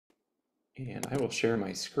And I will share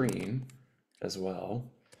my screen as well.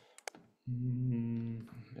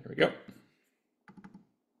 There we go.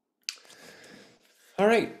 All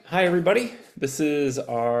right. Hi, everybody. This is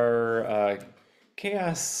our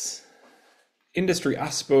CHAOSS Industry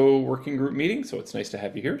OSPO working group meeting. So it's nice to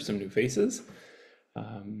have you here, some new faces,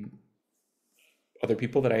 other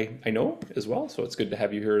people that I know as well. So it's good to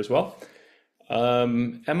have you here as well.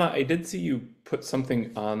 Emma, I did see you put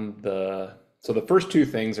something on so the first two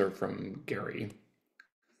things are from Gary.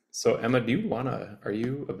 So Emma, are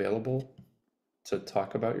you available to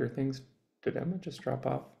talk about your things? Did Emma just drop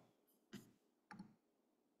off?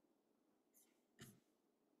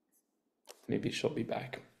 Maybe she'll be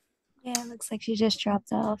back. Yeah, it looks like she just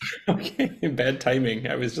dropped off. Okay, bad timing.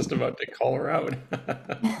 I was just about to call her out.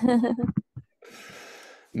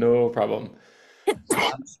 No problem.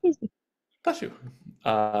 Excuse me. Bless you.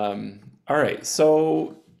 All right,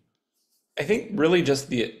 so I think really just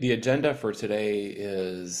the agenda for today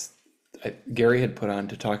is Gary had put on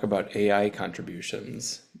to talk about AI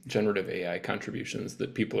contributions, generative AI contributions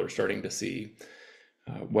that people are starting to see,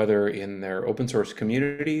 whether in their open source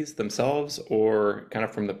communities themselves or kind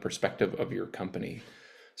of from the perspective of your company.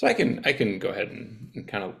 So I can go ahead and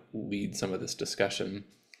kind of lead some of this discussion.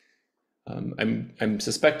 I'm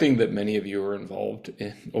suspecting that many of you are involved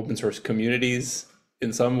in open source communities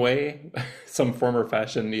in some way, some form or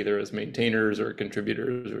fashion, either as maintainers or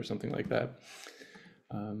contributors or something like that.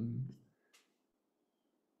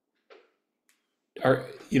 Are,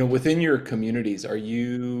 within your communities, are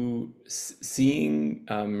you seeing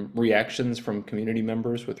reactions from community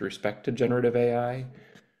members with respect to generative AI,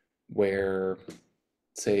 where,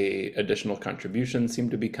 say, additional contributions seem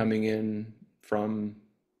to be coming in from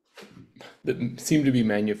that seem to be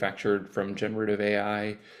manufactured from generative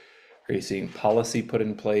AI? Are you seeing policy put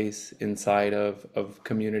in place inside of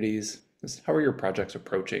communities? How are your projects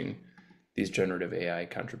approaching these generative AI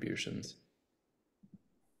contributions?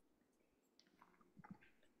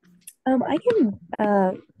 I can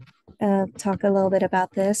talk a little bit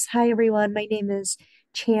about this. Hi, everyone. My name is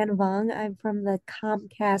Chan Vong. I'm from the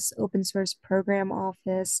Comcast Open Source Program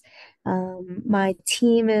Office. My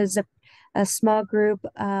team is a small group,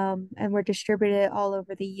 and we're distributed all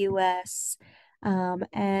over the US.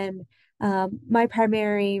 And My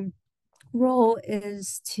primary role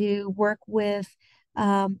is to work with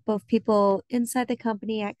both people inside the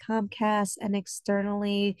company at Comcast and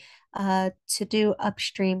externally to do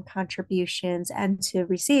upstream contributions and to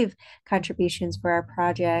receive contributions for our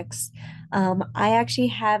projects. I actually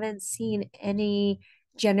haven't seen any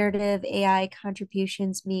generative AI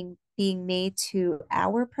contributions being made to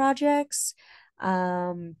our projects.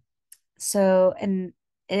 Um, and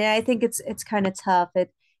I think it's kind of tough.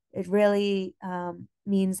 It really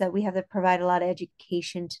means that we have to provide a lot of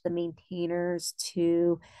education to the maintainers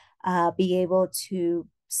to be able to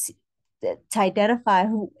identify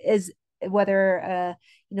who is whether a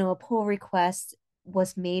pull request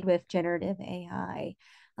was made with generative AI.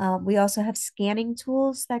 We also have scanning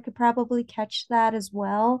tools that could probably catch that as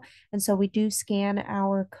well. And so we do scan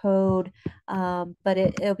our code, but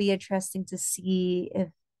it'll be interesting to see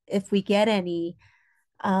if we get any.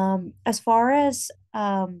 As far as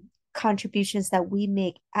contributions that we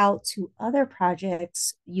make out to other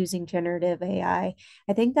projects using generative AI,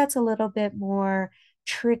 I think that's a little bit more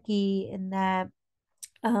tricky in that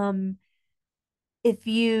um, if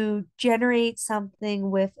you generate something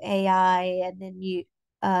with AI and then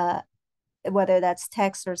uh, whether that's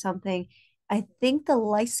text or something, I think the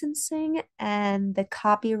licensing and the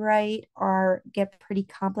copyright are get pretty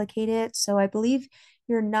complicated. So I believe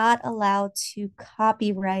you're not allowed to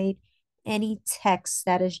copyright any text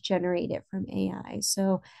that is generated from AI.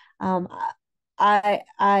 So um, I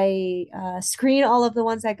screen all of the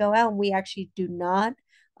ones that go out, and we actually do not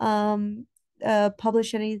um,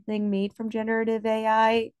 publish anything made from generative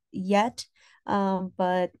AI yet.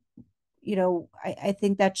 But I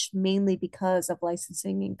think that's mainly because of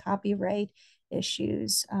licensing and copyright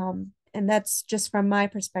issues. And that's just from my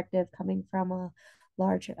perspective, coming from a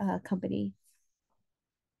large company.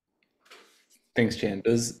 Thanks, Jan.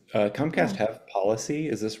 Does Comcast Yeah. have policy?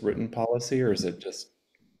 Is this written policy or is it just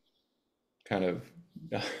kind of,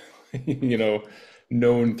 you know,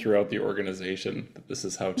 known throughout the organization that this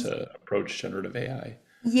is how to approach generative AI?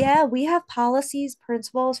 Yeah, we have policies,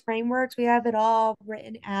 principles, frameworks. We have it all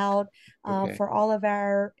written out Okay, for all of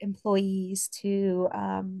our employees to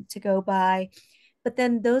go by. But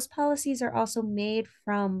then those policies are also made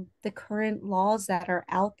from the current laws that are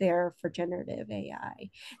out there for generative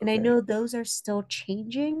AI. And I okay. know those are still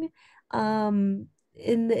changing in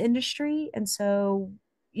the industry. And so,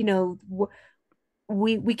 you know,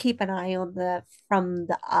 we keep an eye on the from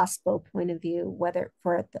the OSPO point of view, whether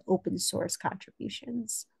for the open source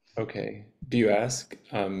contributions. Okay. Do you ask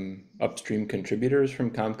upstream contributors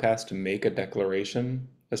from Comcast to make a declaration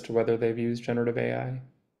as to whether they've used generative AI?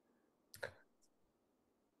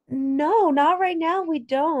 No, not right now. We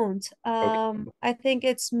don't. Okay. I think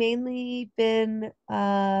it's mainly been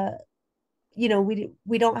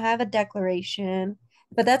we don't have a declaration,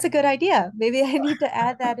 but that's a good idea. Maybe I need to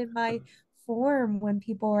add that in my form when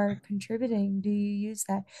people are contributing. Do you use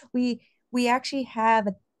that? We actually have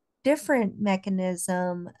a different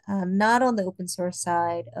mechanism, not on the open source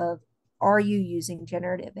side of are you using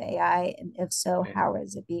generative AI? And if so, Okay. how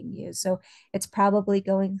is it being used? So it's probably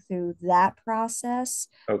going through that process.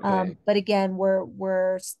 Okay. But again,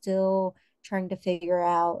 we're still trying to figure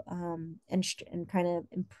out and kind of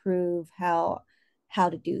improve how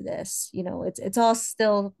to do this. It's all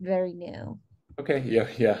still very new. Okay. Yeah.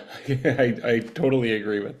 Yeah. I totally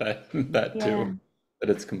agree with that that Yeah. too, that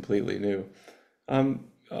it's completely new.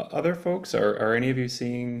 Other folks, are any of you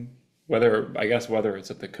seeing whether, I guess, whether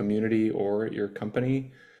it's at the community or at your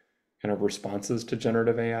company, kind of responses to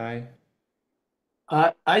generative AI?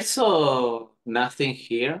 I saw nothing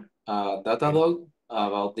here, Datadog,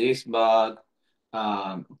 about this, but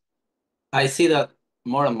um, I see that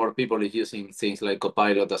more and more people is using things like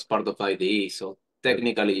Copilot as part of IDE. So Yep.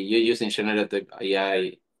 technically, you're using generative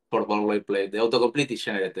AI for boilerplate. The autocomplete is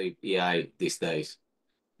generative AI these days.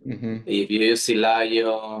 Hmm. If you use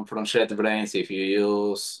Lion from JetBrains, if you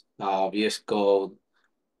use VS Code,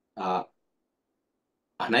 uh,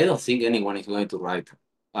 and I don't think anyone is going to write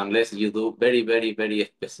unless you do very, very, very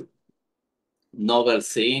specific novel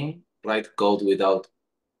thing, write code without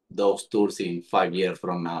those tools in 5 years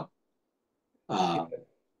from now. Uh,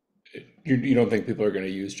 You don't think people are going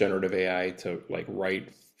to use generative AI to like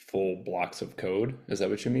write full blocks of code? Is that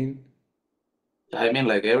what you mean? I mean,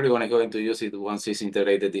 like everyone is going to use it once it's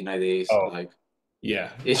integrated in IDEs. Oh, Like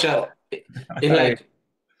yeah. it's just, it's I, like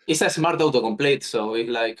it's a smart autocomplete. So it's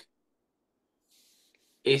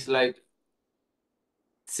like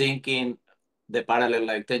thinking the parallel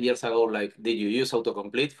like 10 years ago. Like, did you use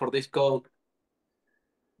autocomplete for this code?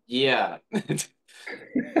 Yeah.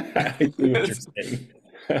 I see what you're It's saying.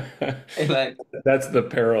 like That's the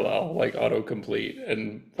parallel, like autocomplete,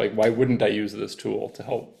 and like why wouldn't I use this tool to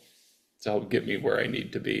help get me where I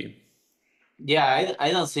need to be? yeah,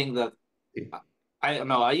 I don't think that I don't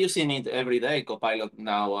know. I'm using it every day, Copilot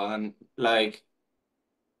now, and like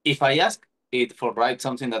if I ask it for write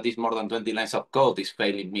something that is more than 20 lines of code, it's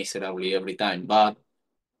failing miserably every time. But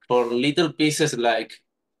for little pieces like,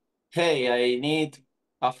 hey, I need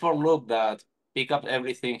a for loop that pick up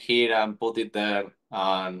everything here and put it there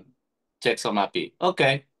and check some API.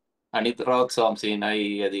 Okay. And it wrote something, I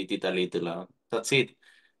edit it a little, that's it.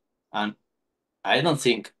 And I don't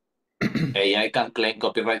think AI can claim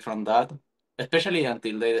copyright from that, especially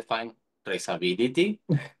until they define traceability.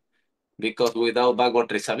 Because without backward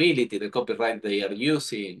traceability, the copyright they are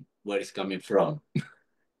using, where it's coming from.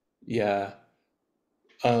 Yeah.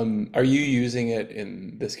 Are you using it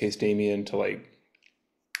in this case, Damien, to like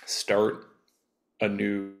start a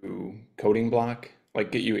new coding block?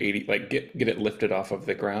 Like get you 80, like get it lifted off of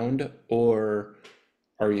the ground, or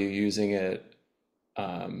are you using it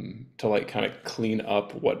to like kind of clean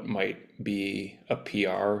up what might be a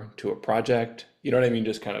PR to a project? You know what I mean?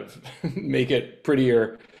 Just kind of make it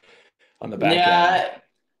prettier on the back end. Yeah,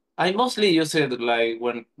 I mostly use it like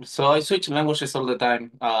so I switch languages all the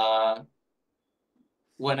time.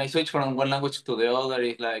 When I switch from one language to the other,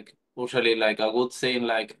 it's like usually like a good thing,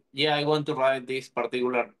 like, yeah, I want to write this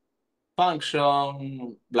particular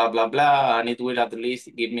function, blah, blah, blah, and it will at least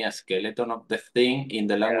give me a skeleton of the thing in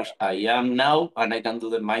the language I am now, and I can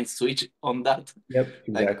do the mind switch on that. Yep,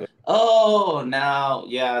 Like, exactly. oh, now,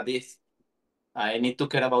 yeah, this, I need to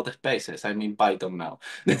care about the spaces. I'm in Python now.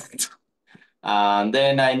 And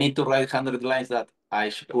then I need to write 100 lines that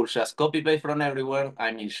I could just copy paste from everywhere.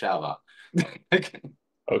 I'm in Java.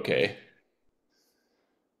 Okay.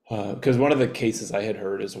 Because one of the cases I had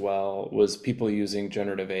heard as well was people using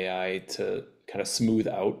generative AI to kind of smooth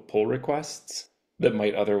out pull requests that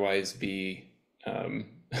might otherwise be um,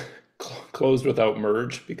 closed without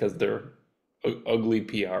merge because they're ugly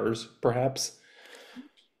PRs, perhaps,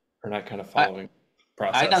 or not kind of I, following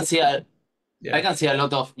I can process. see a, I Yeah. can see a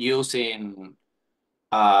lot of use in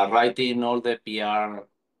writing all the PR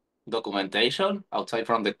documentation outside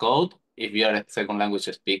from the code. If you're a second language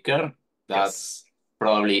speaker, Yes. that's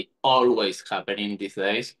probably always happening these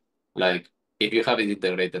days. Like if you have it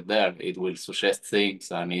integrated there, it will suggest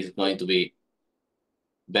things and it's going to be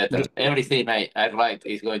better. Everything I write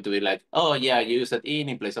is going to be like, oh yeah, you use it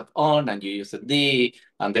in place of on, and you use a D,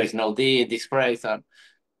 and there is no D in this phrase, and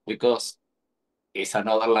because it's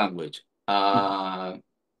another language.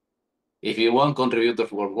 If you want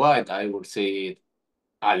contributors worldwide, I would say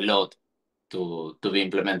a lot to be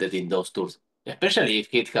implemented in those tools, especially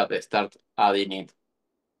if GitHub start adding it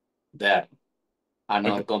there and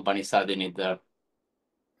Like other companies adding it there.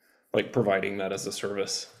 like providing that as a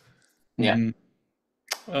service. Yeah.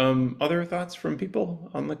 Other thoughts from people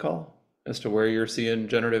on the call as to where you're seeing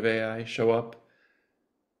generative AI show up?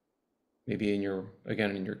 Maybe in your,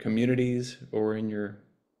 again, in your communities or in your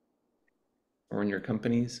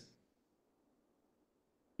companies?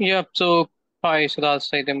 Yeah, so hi, Siddharth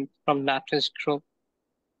Saidam from Lattice Group.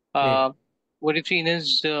 Hey. What you've seen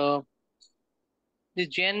is the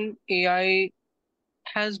Gen AI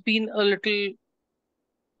has been a little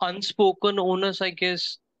unspoken onus, I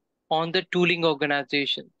guess, on the tooling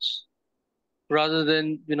organizations rather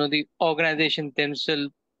than the organization themselves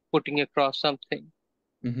putting across something.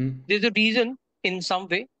 There's a reason in some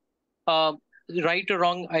way, uh, right or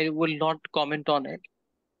wrong, I will not comment on it.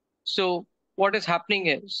 So what is happening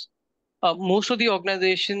is most of the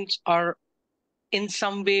organizations are in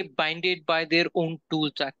some way binded by their own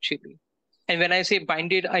tools actually. And when I say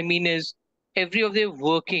binded, I mean is every of their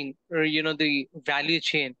working or the value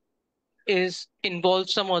chain is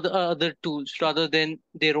involves some other tools rather than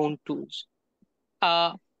their own tools.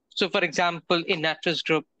 uh, so for example, in Natras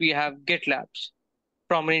Group we have GitLabs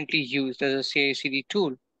prominently used as a CI/CD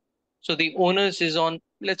tool. So the onus is on,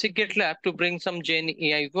 let's say, GitLab to bring some Gen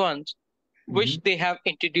AI ones which they have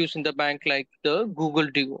introduced in the bank, like the Google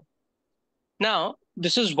Duo. Now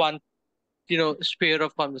this is one sphere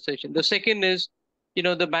of conversation. The second is,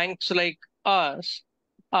 the banks like us,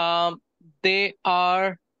 um, they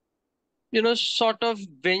are, sort of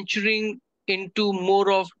venturing into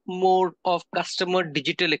more of customer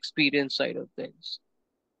digital experience side of things,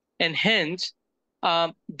 and hence,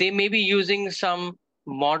 they may be using some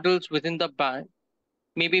models within the bank,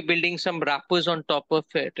 maybe building some wrappers on top of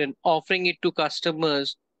it and offering it to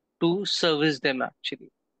customers to service them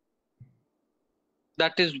actually.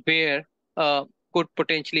 That is where could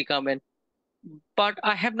potentially come in. But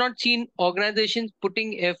I have not seen organizations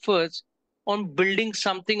putting efforts on building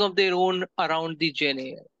something of their own around the Gen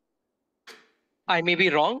AI. I may be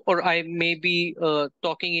wrong, or I may be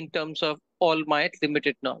talking in terms of all my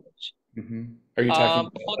limited knowledge. Are you talking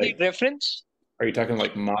For the reference, are you talking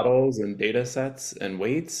like models and data sets and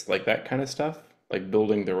weights, like that kind of stuff? Like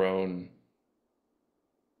building their own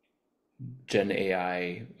Gen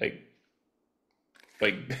AI, like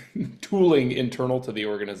tooling internal to the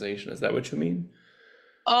organization. Is that what you mean?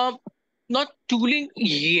 not tooling,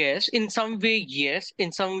 yes. In some way, yes.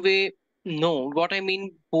 In some way, no. What I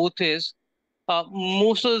mean both is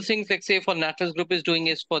most of the things, like say for Natras Group is doing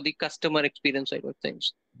is for the customer experience side of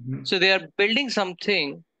things. So they are building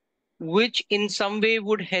something which in some way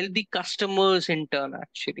would help the customers in turn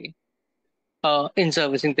actually in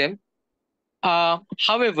servicing them.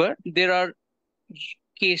 However, there are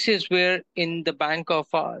cases where in the bank of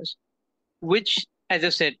ours, which, as I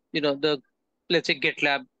said, let's say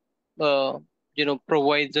GitLab,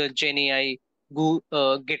 provides a Gen AI,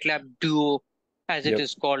 GitLab Duo, as it Yep.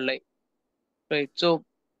 is called, like, right? So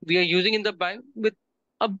we are using in the bank with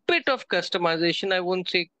a bit of customization. I won't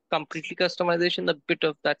say completely customization, a bit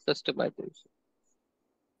of that customization.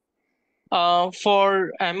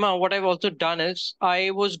 For Emma, what I've also done is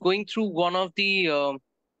I was going through one of the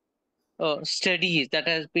studies that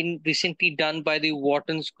has been recently done by the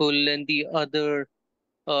Wharton School and the other,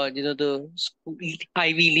 the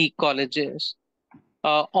Ivy League colleges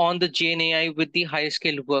on the GNAI with the high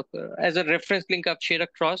skilled worker. As a reference link, I've shared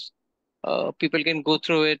across. People can go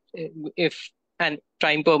through it if and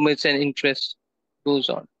time permits and interest goes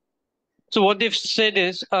on. So what they've said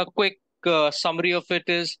is a quick summary of it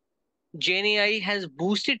is GenAI has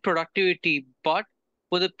boosted productivity, but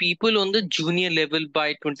for the people on the junior level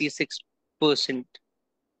by 26%.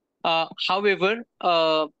 However,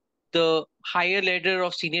 the higher ladder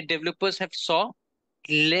of senior developers have saw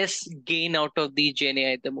less gain out of the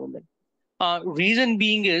GenAI at the moment. Reason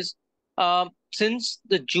being is since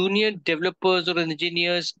the junior developers or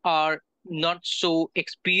engineers are not so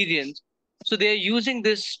experienced, so they are using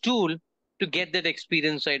this tool to get that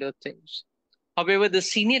experience side of things. However, the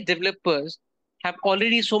senior developers have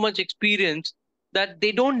already so much experience that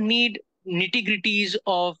they don't need nitty gritties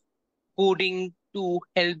of coding to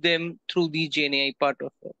help them through the GenAI part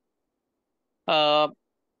of it.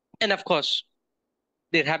 And of course,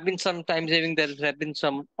 there have been some time saving, there have been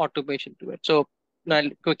some automation to it. So I'll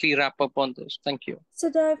quickly wrap up on this. Thank you. So,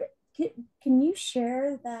 Doug, Can you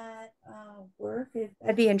share that work?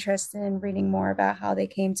 I'd be interested in reading more about how they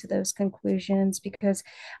came to those conclusions because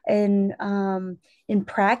in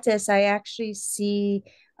practice, I actually see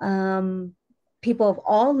people of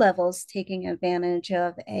all levels taking advantage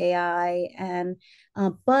of AI and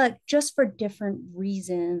but just for different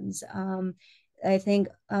reasons. I think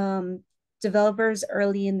developers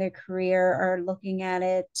early in their career are looking at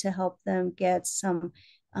it to help them get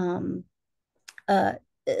um, uh,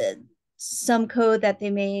 uh, some code that they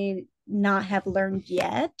may not have learned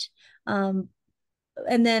yet. Um,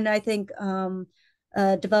 and then I think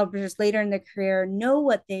developers later in their career know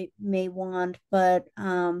what they may want, but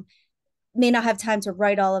may not have time to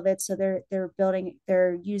write all of it. So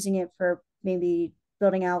they're using it for maybe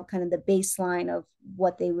building out kind of the baseline of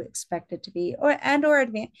what they would expect it to be, or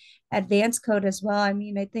advanced code as well. I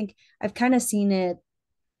mean, I think I've kind of seen it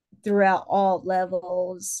throughout all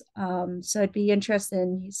levels. So I'd be interested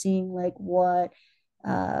in seeing like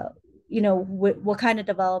uh, what kind of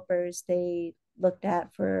developers they looked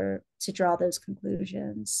at for to draw those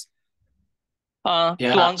conclusions. To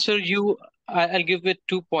Yeah, answer you, I'll give it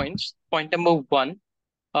 2 points. Point number one,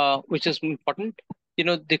 which is important.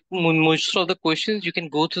 Most of the questions you can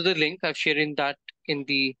go to the link I've shared in that in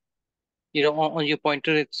the on your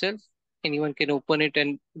pointer itself. Anyone can open it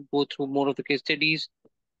and go through more of the case studies.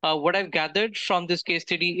 What I've gathered from this case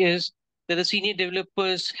study is that the senior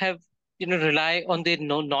developers have rely on their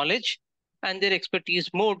knowledge and their expertise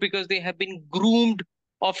more because they have been groomed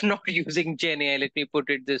of not using Gen AI. Let me put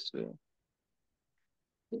it this way.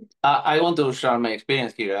 I want to share my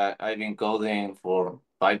experience here. I've been coding for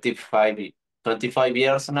 25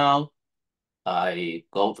 years now. I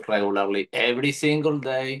code regularly every single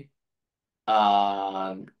day.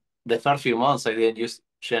 And the first few months, I didn't use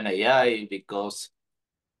Gen AI because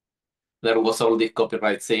there was all these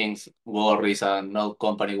copyright things, worries, and no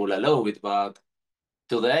company will allow it. But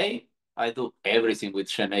today, I do everything with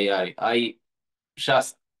Gen AI.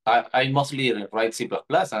 Just I mostly write C++,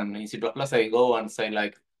 and in C++ I go and say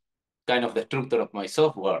like kind of the structure of my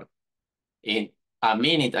software. In a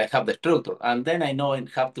minute, I have the structure, and then I know I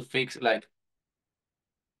have to fix like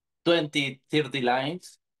 20, 30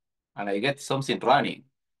 lines, and I get something running.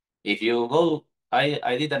 If you go,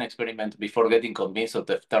 I did an experiment before getting convinced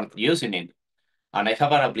to start using it. And I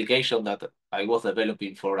have an application that I was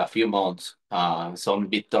developing for a few months, some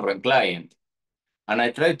BitTorrent client. And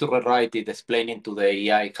I tried to rewrite it, explaining to the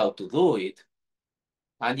AI how to do it.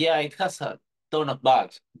 And yeah, it has a ton of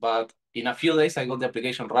bugs, but in a few days I got the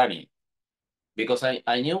application running because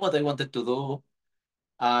I knew what I wanted to do.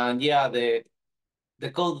 And yeah, the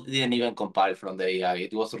code didn't even compile from the AI.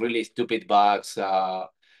 It was really stupid bugs,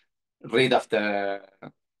 read after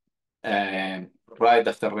and right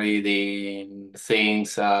after reading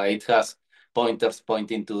things, it has pointers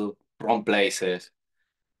pointing to wrong places.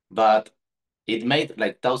 But it made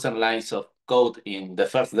like 1,000 lines of code in the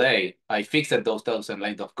first day. I fixed those 1,000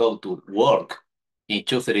 lines of code to work in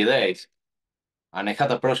 2, 3 days. And I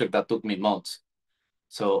had a project that took me months.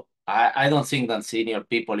 So I don't think that senior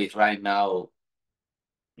people is right now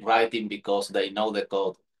writing because they know the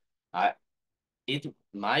code. I, it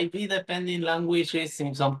might be depending languages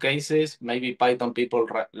in some cases. Maybe Python people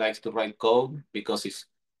likes to write code because it's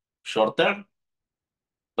shorter.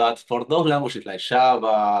 But for those languages like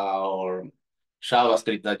Java or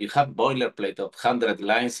JavaScript that you have boilerplate of 100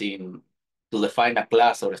 lines in to define a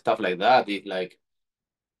class or stuff like that, it's like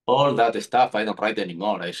all that stuff I don't write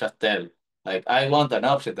anymore. I just tell like I want an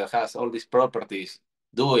object that has all these properties,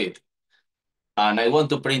 do it. And I want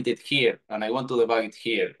to print it here and I want to debug it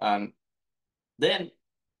here. And then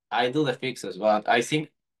I do the fixes, but I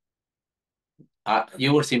think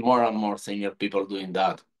you will see more and more senior people doing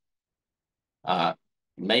that. Uh,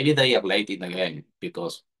 Maybe they are late in the game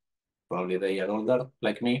because probably they are older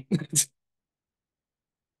like me.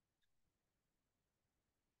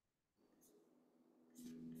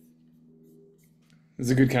 It's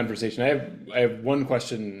a good conversation. I have one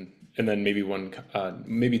question and then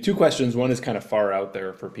maybe two questions. One is kind of far out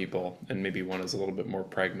there for people, and maybe one is a little bit more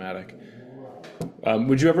pragmatic.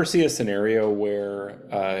 Would you ever see a scenario where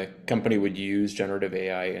a company would use generative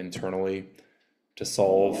AI internally to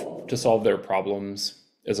solve their problems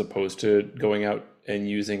as opposed to going out and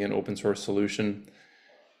using an open source solution,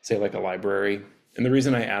 say like a library? And the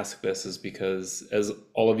reason I ask this is because, as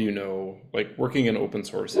all of you know, like working in open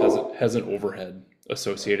source has an overhead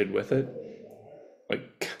associated with it,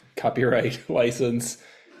 like copyright license,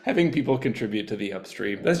 having people contribute to the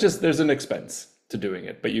upstream. There's an expense to doing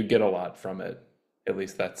it, but you get a lot from it. At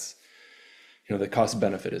least that's, the cost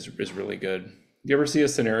benefit is really good. you ever see a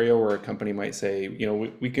scenario where a company might say,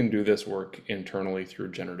 we can do this work internally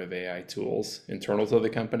through generative AI tools internal to the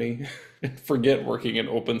company and forget working in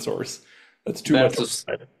open source? That's too much Versus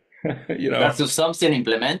overhead, you know? versus something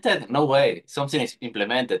implemented? No way. Something is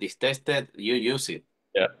implemented, is tested, you use it.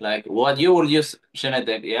 Yeah, Like what you will use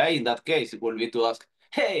generative AI in that case will be to ask,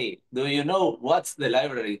 hey, do you know what's the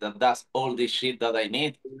library that does all this shit that I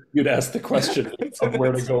need? you'd ask the question of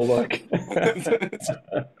where to go look.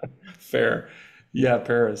 Fair. Yeah,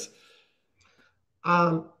 Paris.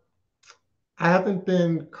 Um, I haven't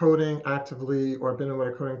been coding actively or been in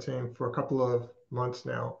a coding team for a couple of months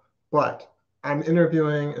now, but I'm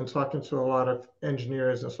interviewing and talking to a lot of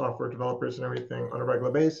engineers and software developers and everything on a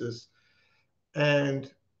regular basis.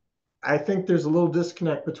 And I think there's a little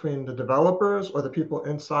disconnect between the developers or the people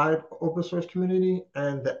inside open source community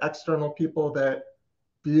and the external people that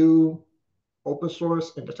view open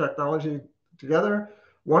source and the technology together.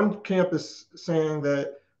 One camp is saying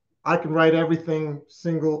that I can write everything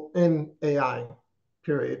single in AI,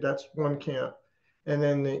 period. That's one camp. And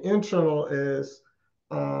then the internal is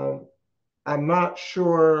um, I'm not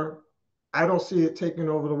sure. I don't see it taking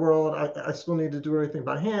over the world. I still need to do everything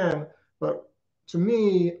by hand. But to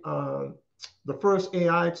me, the first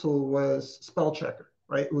AI tool was spell checker,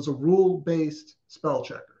 right? It was a rule-based spell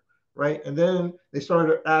checker, right? And then they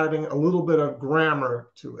started adding a little bit of grammar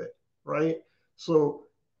to it, right? So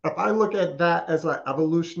if I look at that as an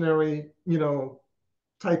evolutionary,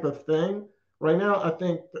 type of thing, right now I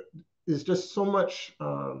think there's just so much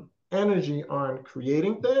energy on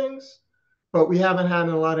creating things, but we haven't had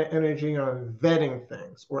a lot of energy on vetting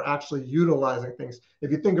things or actually utilizing things.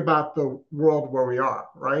 If you think about the world where we are,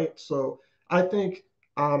 right? So I think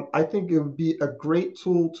I think it would be a great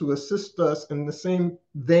tool to assist us in the same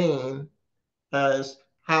vein as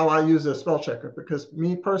how I use a spell checker. Because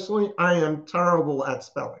me personally, I am terrible at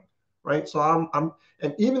spelling, right? So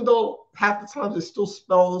and even though half the times it still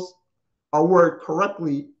spells a word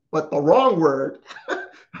correctly, but the wrong word,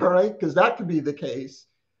 all right, because that could be the case.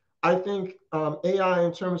 I think AI,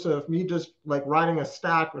 in terms of me just like writing a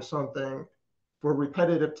stack or something for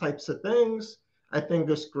repetitive types of things, I think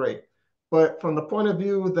is great. But from the point of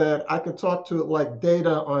view that I could talk to it like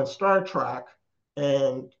data on Star Trek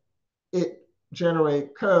and it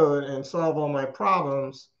generate code and solve all my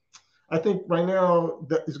problems, I think right now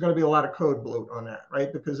there's going to be a lot of code bloat on that,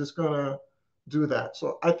 right? Because it's going to do that.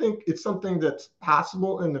 So I think it's something that's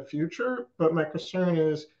possible in the future, but my concern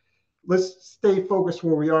is let's stay focused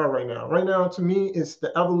where we are right now. Right now, to me, it's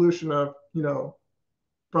the evolution of,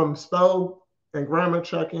 from spell and grammar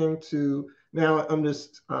checking to now I'm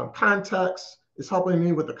just context. It's helping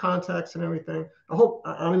me with the context and everything. I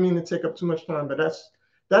don't mean to take up too much time, but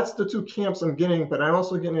that's the two camps I'm getting. But I'm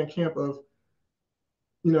also getting a camp of,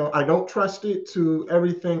 I don't trust it to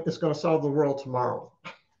everything. It's going to solve the world tomorrow.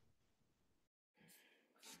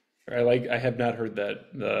 I have not heard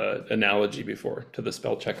the analogy before to the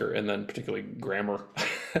spell checker and then particularly grammar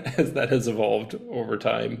as that has evolved over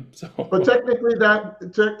time. So But technically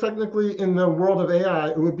in the world of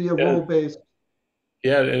AI, it would be a yeah, rule-based.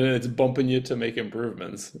 yeah, and it's bumping you to make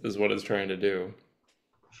improvements is what it's trying to do.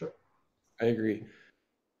 Sure. I agree.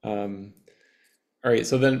 Um, all right,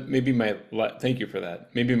 so then thank you for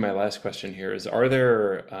that. Maybe my last question here is: are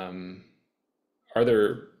there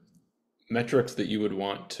metrics that you would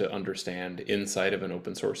want to understand inside of an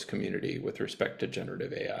open source community with respect to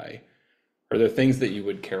generative AI? Are there things that you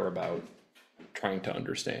would care about trying to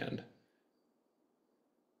understand?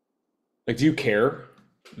 Like, do you care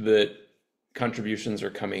that contributions are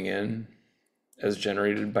coming in as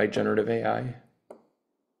generated by generative AI?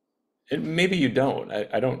 And maybe you don't.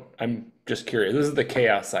 I don't. I'm just curious. This is the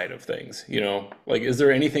chaos side of things, Like, is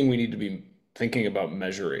there anything we need to be thinking about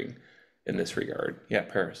measuring in this regard? Yeah,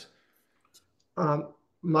 Paris.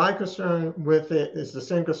 My concern with it is the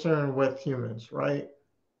same concern with humans, right?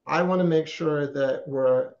 I want to make sure that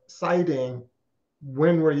we're citing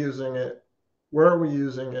when we're using it, where we're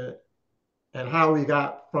using it, and how we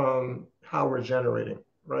got from how we're generating,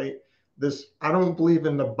 right? I don't believe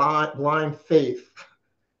in the blind faith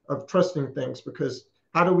of trusting things, because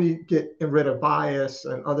how do we get rid of bias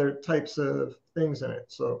and other types of things in it?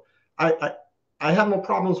 So I, I I have no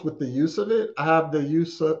problems with the use of it. I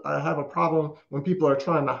have a problem when people are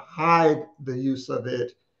trying to hide the use of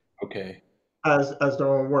it Okay. as their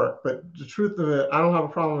own work. But the truth of it, I don't have a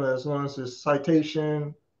problem with it as long as there's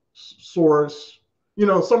citation, source,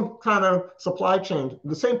 some kind of supply chain.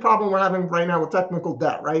 The same problem we're having right now with technical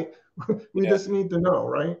debt, right? We Yeah. just need to know,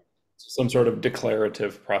 right? Some sort of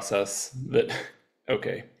declarative process that,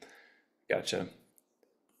 okay, gotcha.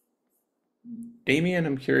 Damien,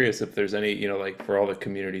 I'm curious if there's any, like for all the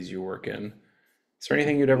communities you work in, Is there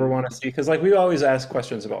anything you'd ever want to see? Because like we always ask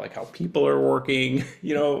questions about like how people are working,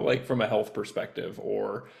 like from a health perspective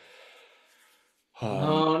or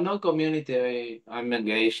No community I'm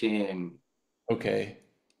engaged in. okay.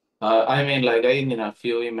 I mean, like I'm in a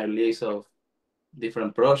few email lists of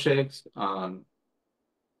different projects, and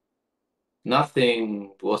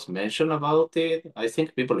nothing was mentioned about it. I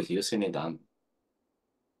think people is using it, and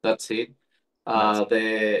that's it. That's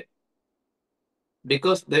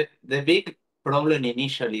Because the big problem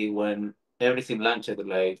initially when everything launched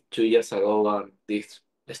like 2 years ago and this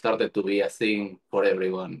started to be a thing for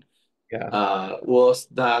everyone, yeah. was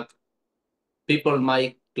that people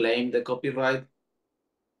might claim the copyright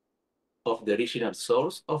of the original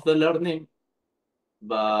source of the learning,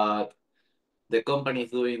 but the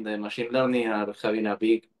companies doing the machine learning are having a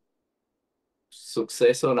big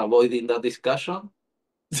success on avoiding that discussion.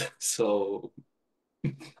 So,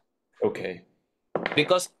 Okay.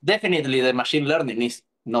 because definitely the machine learning is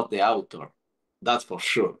not the author, that's for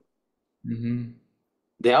sure. Mm-hmm.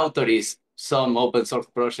 The author is some open source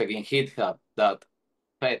project in GitHub that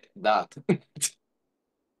fed that.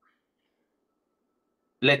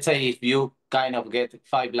 Let's say if you kind of get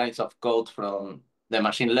 5 lines of code from the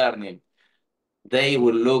machine learning, they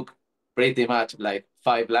will look pretty much like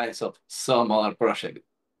 5 lines of some other project.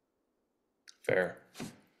 Fair.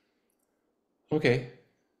 Okay,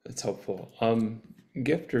 that's helpful.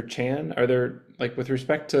 Gift or Chan, are there, like, with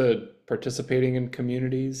respect to participating in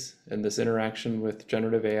communities and this interaction with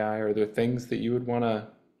generative AI, are there things that you would want to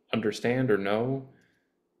understand or know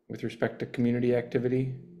with respect to community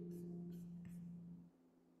activity?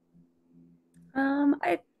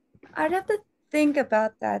 I'd have to think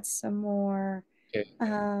about that some more. Okay,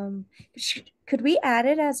 Could we add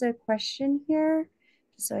it as a question here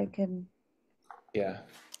so I can yeah.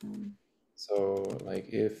 um, So, like,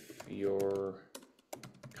 if your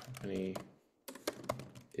company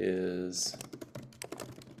is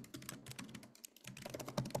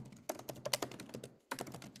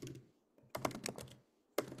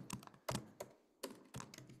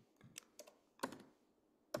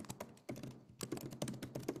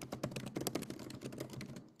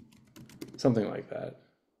something like that.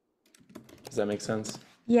 Does that make sense?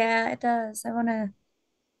 yeah, it does. I want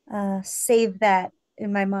to save that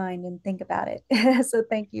in my mind and think about it. So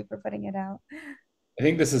thank you for putting it out. I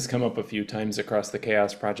think this has come up a few times across the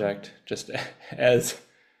Chaos project, just as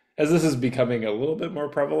as this is becoming a little bit more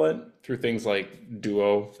prevalent through things like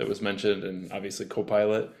Duo that was mentioned and obviously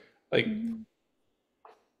Copilot. Like, Mhm.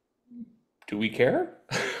 do we care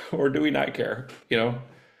or do we not care?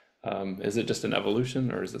 Is it just an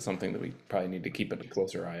evolution or is it something that we probably need to keep a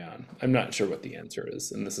closer eye on? I'm not sure what the answer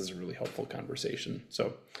is, and this is a really helpful conversation.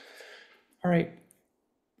 So, all right.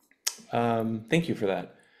 Thank you for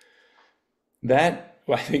that.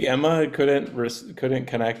 Well, I think Emma couldn't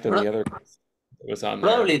connect, and the other was on there.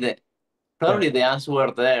 Probably the Yeah. probably the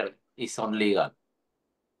answer there is on legal.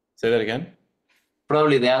 Say that again.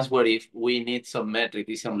 Probably the answer if we need some metric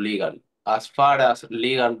is on legal. As far as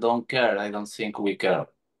legal don't care, I don't think we care.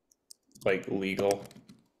 Like legal.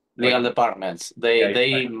 Legal Like, departments, yeah,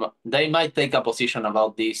 they might take a position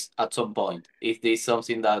about this at some point. Is this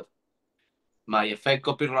something that might affect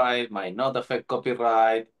copyright, might not affect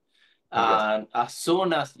copyright? I guess. And as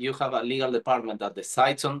soon as you have a legal department that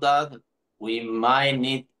decides on that, we might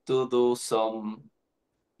need to do some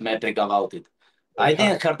metric about it. I Like how,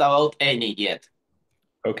 didn't heard about any yet.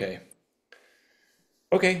 okay.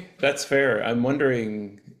 Okay, that's fair. I'm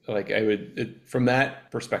wondering, like, from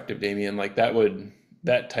that perspective, Damien, like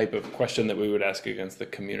that type of question that we would ask against the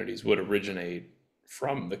communities would originate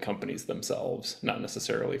from the companies themselves, not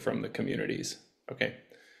necessarily from the communities. Okay,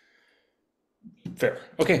 fair.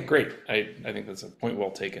 Okay, great. I think that's a point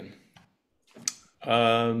well taken.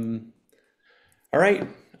 Um, all right,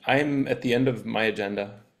 I'm at the end of my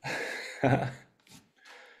agenda.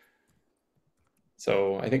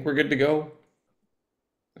 So I think we're good to go.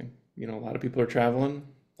 A lot of people are traveling.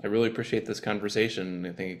 I really appreciate this conversation.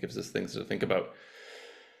 I think it gives us things to think about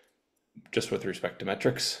just with respect to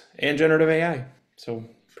metrics and generative AI. So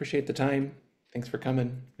appreciate the time. Thanks for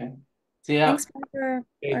coming. Okay. See ya. Thanks for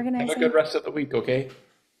Hey, have a organizing. good rest of the week, okay?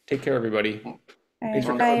 Take care, everybody. All Thanks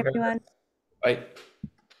right, for bye coming. everyone. Bye.